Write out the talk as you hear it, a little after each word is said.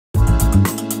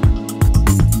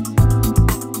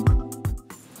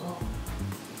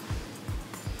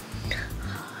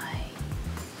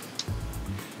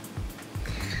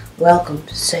Welcome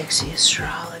to Sexy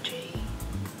Astrology.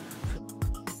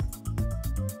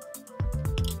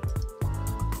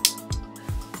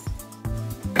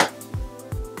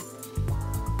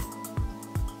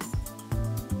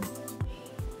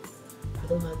 For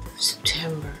the month of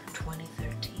September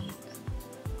 2013.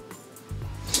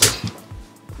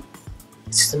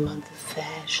 It's the month of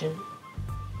fashion.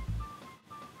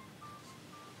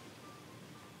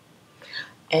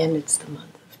 And it's the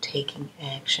month of taking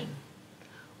action.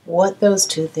 What those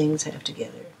two things have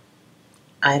together,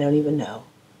 I don't even know.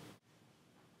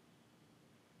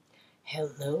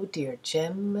 Hello, dear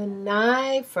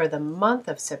Gemini, for the month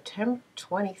of September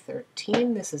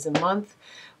 2013. This is a month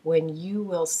when you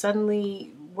will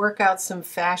suddenly work out some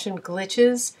fashion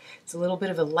glitches. It's a little bit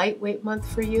of a lightweight month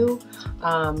for you.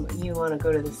 You want to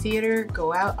go to the theater,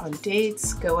 go out on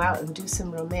dates, go out and do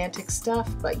some romantic stuff,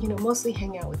 but mostly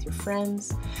hang out with your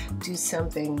friends, do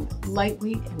something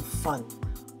lightweight and fun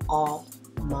all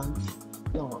month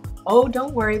long. Oh,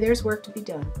 don't worry, there's work to be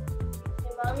done.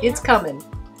 It's coming.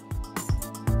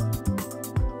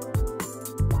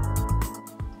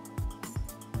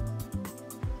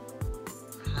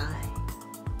 Hi.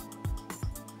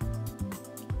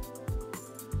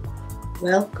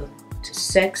 Welcome to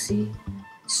Sexy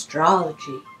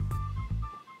Astrology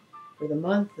for the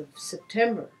month of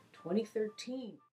September 2013.